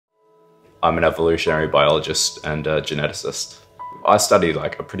I'm an evolutionary biologist and a geneticist. I study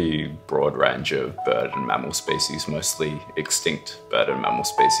like a pretty broad range of bird and mammal species, mostly extinct bird and mammal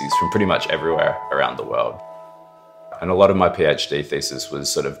species from pretty much everywhere around the world. And a lot of my PhD thesis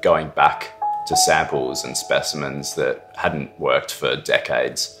was sort of going back to samples and specimens that hadn't worked for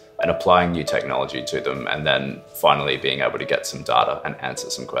decades and applying new technology to them, and then finally being able to get some data and answer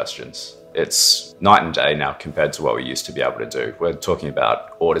some questions. It's night and day now compared to what we used to be able to do. We're talking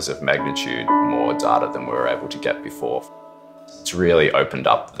about orders of magnitude more data than we were able to get before. It's really opened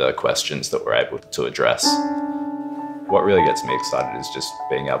up the questions that we're able to address. What really gets me excited is just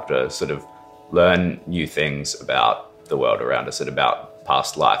being able to sort of learn new things about the world around us and about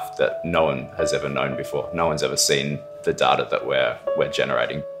past life that no one has ever known before. No one's ever seen the data that we're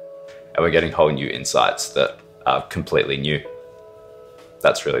generating. And we're getting whole new insights that are completely new.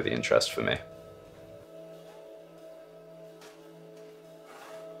 That's really the interest for me.